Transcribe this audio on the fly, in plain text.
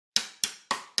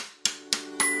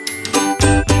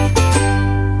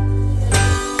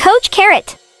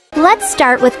carrot. Let's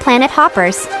start with planet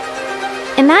hoppers.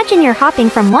 Imagine you're hopping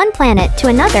from one planet to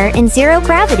another in zero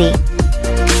gravity.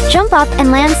 Jump up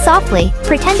and land softly,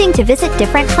 pretending to visit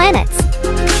different planets.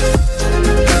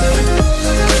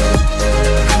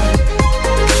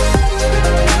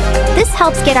 This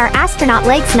helps get our astronaut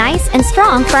legs nice and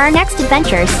strong for our next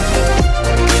adventures.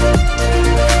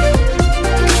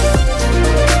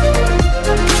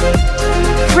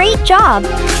 Great job!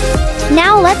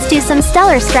 Now let's do some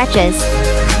stellar stretches.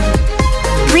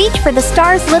 Reach for the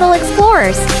stars, little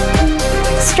explorers.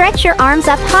 Stretch your arms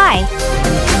up high.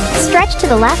 Stretch to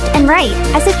the left and right,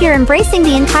 as if you're embracing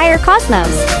the entire cosmos.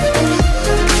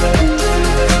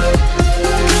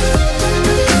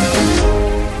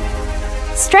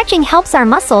 Stretching helps our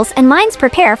muscles and minds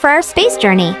prepare for our space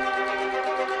journey.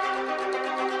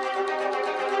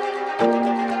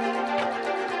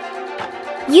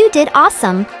 You did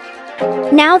awesome!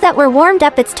 Now that we're warmed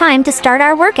up, it's time to start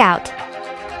our workout.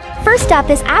 First up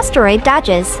is asteroid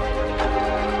dodges.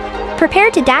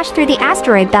 Prepare to dash through the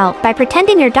asteroid belt by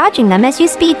pretending you're dodging them as you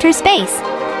speed through space.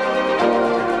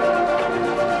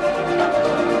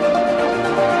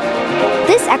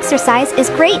 This exercise is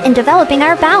great in developing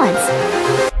our balance.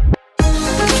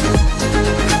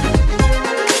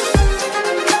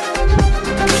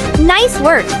 Nice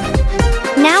work!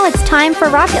 Now it's time for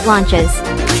rocket launches.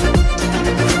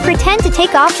 Pretend to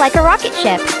take off like a rocket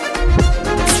ship.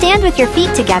 Stand with your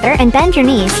feet together and bend your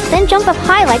knees, then jump up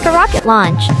high like a rocket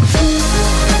launch.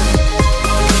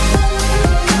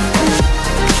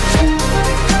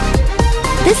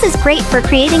 This is great for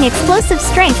creating explosive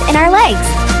strength in our legs.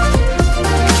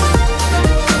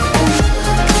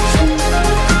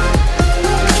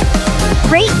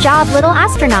 Great job, little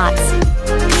astronauts!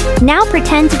 Now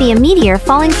pretend to be a meteor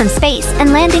falling from space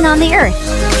and landing on the Earth.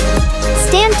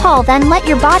 Stand tall, then let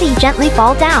your body gently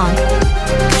fall down.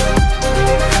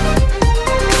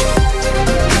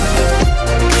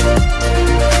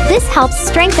 This helps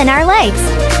strengthen our legs.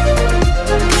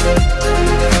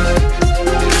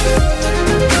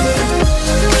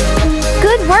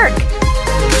 Good work!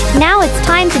 Now it's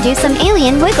time to do some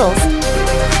alien wiggles.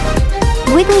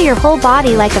 Wiggle your whole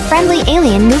body like a friendly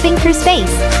alien moving through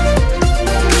space.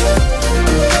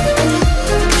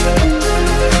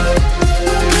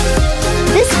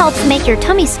 This helps make your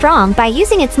tummy strong by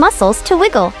using its muscles to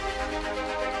wiggle.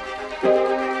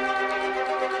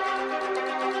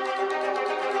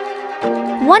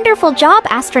 Wonderful job,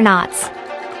 astronauts!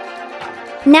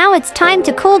 Now it's time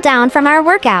to cool down from our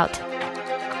workout.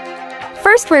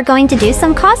 First, we're going to do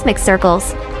some cosmic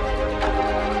circles.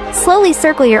 Slowly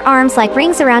circle your arms like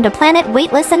rings around a planet,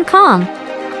 weightless and calm.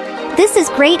 This is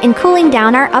great in cooling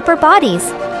down our upper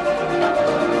bodies.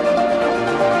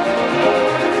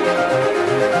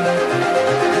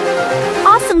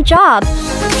 Awesome job!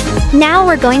 Now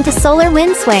we're going to solar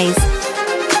wind sways.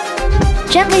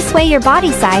 Gently sway your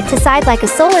body side to side like a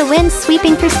solar wind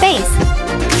sweeping through space.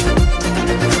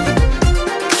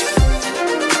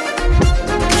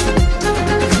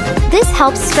 This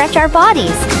helps stretch our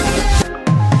bodies.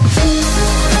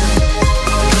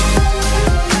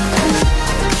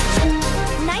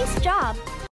 Nice job!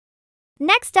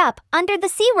 Next up, under the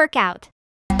sea workout.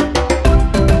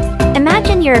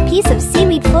 Imagine you're a piece of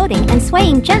seaweed floating and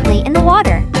swaying gently in the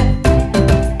water.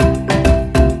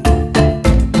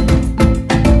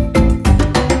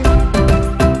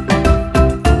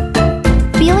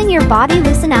 Feeling your body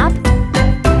loosen up?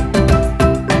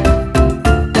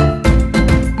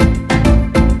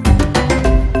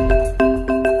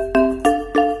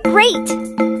 Great!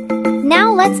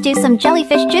 Now let's do some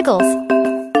jellyfish jiggles.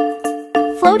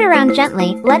 Float around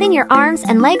gently, letting your arms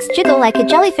and legs jiggle like a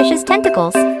jellyfish's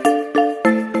tentacles.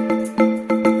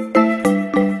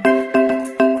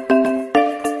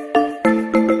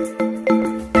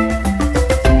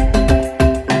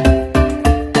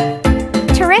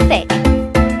 Terrific!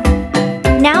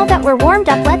 Now that we're warmed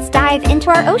up, let's dive into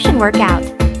our ocean workout.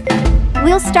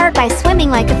 We'll start by swimming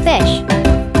like a fish.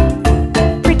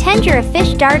 Pretend you're a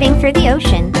fish darting through the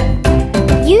ocean.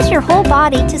 Use your whole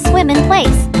body to swim in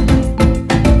place.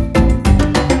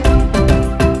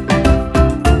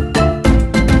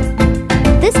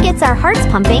 This gets our hearts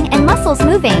pumping and muscles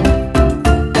moving.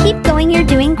 Keep going, you're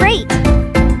doing great.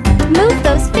 Move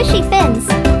those fishy fins.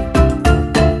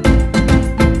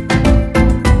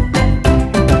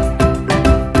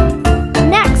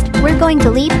 Next, we're going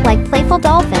to leap like playful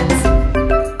dolphins.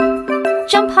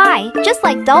 Jump high, just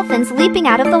like dolphins leaping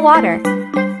out of the water.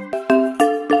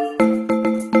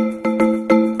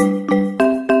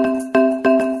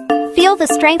 Feel the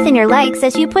strength in your legs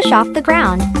as you push off the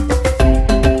ground.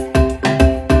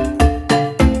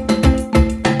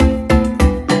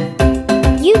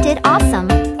 You did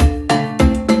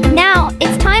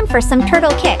some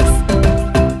turtle kicks.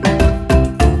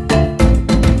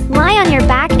 Lie on your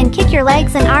back and kick your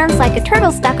legs and arms like a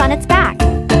turtle stuck on its back.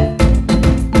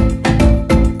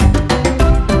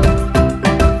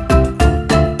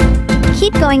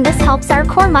 Keep going, this helps our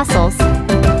core muscles.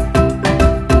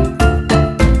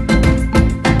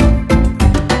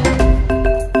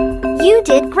 You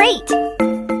did great!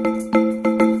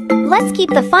 Let's keep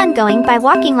the fun going by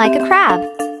walking like a crab.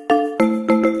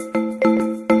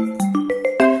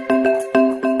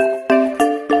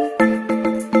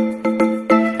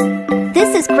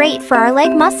 This is great for our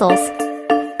leg muscles.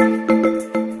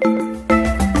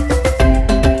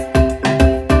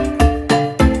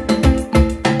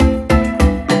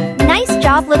 Nice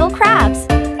job, little crabs!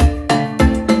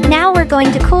 Now we're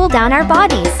going to cool down our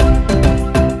bodies.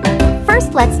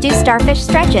 First, let's do starfish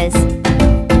stretches.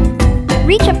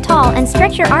 Reach up tall and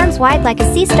stretch your arms wide like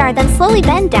a sea star, then slowly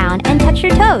bend down and touch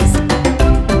your toes.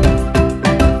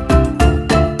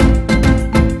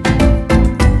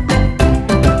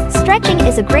 Stretching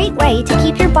is a great way to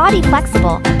keep your body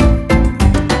flexible.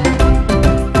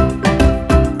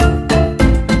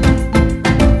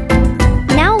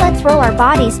 Now let's roll our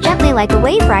bodies gently like a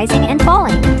wave rising and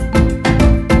falling.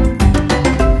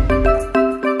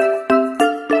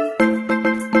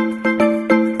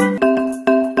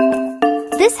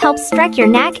 This helps stretch your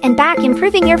neck and back,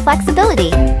 improving your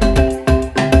flexibility.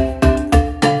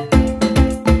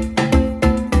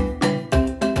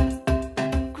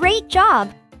 Great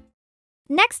job!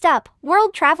 Next up,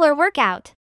 World Traveler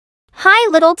Workout. Hi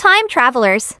little time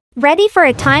travelers! Ready for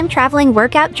a time-traveling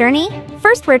workout journey?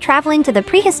 First, we're traveling to the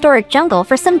prehistoric jungle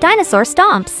for some dinosaur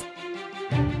stomps.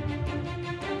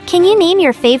 Can you name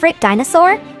your favorite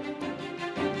dinosaur?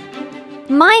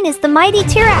 Mine is the mighty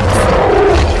T-Rex.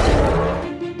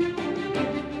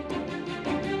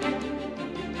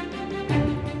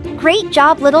 Great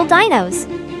job, little dinos!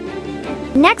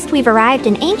 Next, we've arrived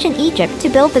in ancient Egypt to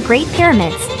build the Great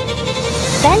Pyramids.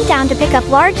 Bend down to pick up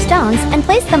large stones and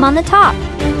place them on the top.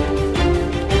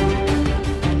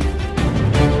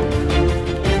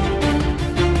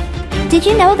 Did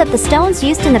you know that the stones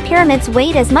used in the pyramids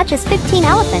weighed as much as 15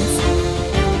 elephants?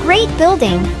 Great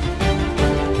building!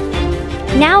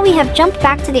 Now we have jumped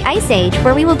back to the Ice Age,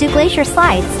 where we will do glacier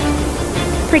slides.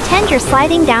 Pretend you're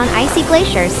sliding down icy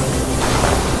glaciers.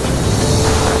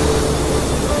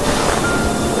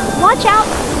 Watch out!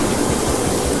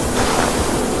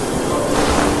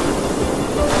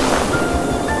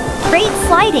 Great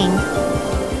sliding!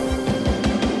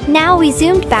 Now we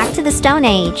zoomed back to the Stone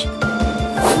Age.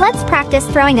 Let's practice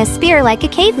throwing a spear like a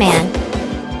caveman.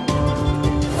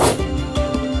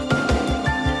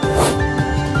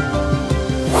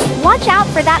 Watch out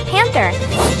for that panther!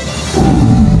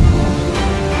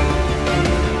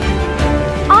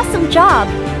 Awesome job!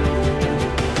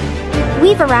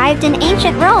 We've arrived in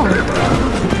ancient Rome.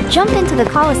 Jump into the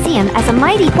Colosseum as a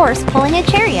mighty horse pulling a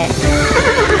chariot.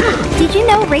 Did you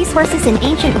know racehorses in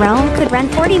ancient Rome could run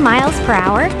 40 miles per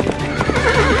hour?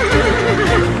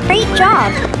 Great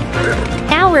job!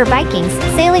 Now we're Vikings,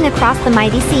 sailing across the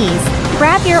mighty seas.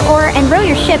 Grab your oar and row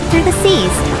your ship through the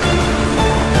seas.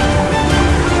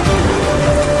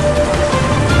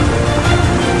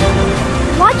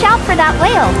 Watch out for that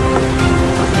whale!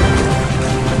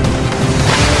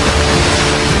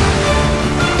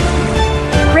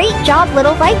 Great job,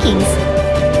 little Vikings!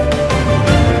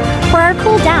 For our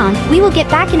cool down, we will get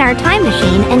back in our time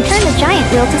machine and turn the giant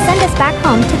wheel to send us back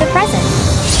home to the present.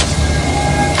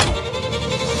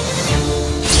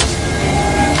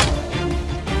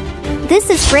 This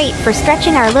is great for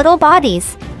stretching our little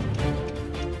bodies.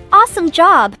 Awesome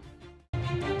job!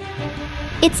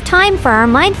 It's time for our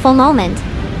mindful moment.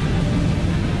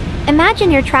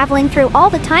 Imagine you're traveling through all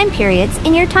the time periods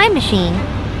in your time machine.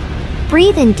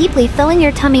 Breathe in deeply, filling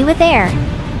your tummy with air.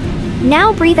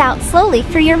 Now breathe out slowly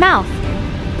through your mouth.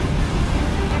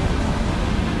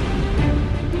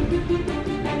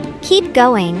 Keep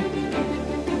going.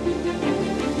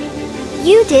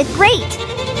 You did great!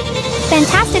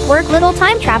 Fantastic work, little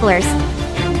time travelers!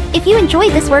 If you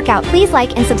enjoyed this workout, please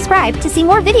like and subscribe to see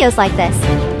more videos like this.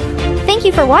 Thank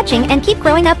you for watching and keep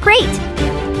growing up great!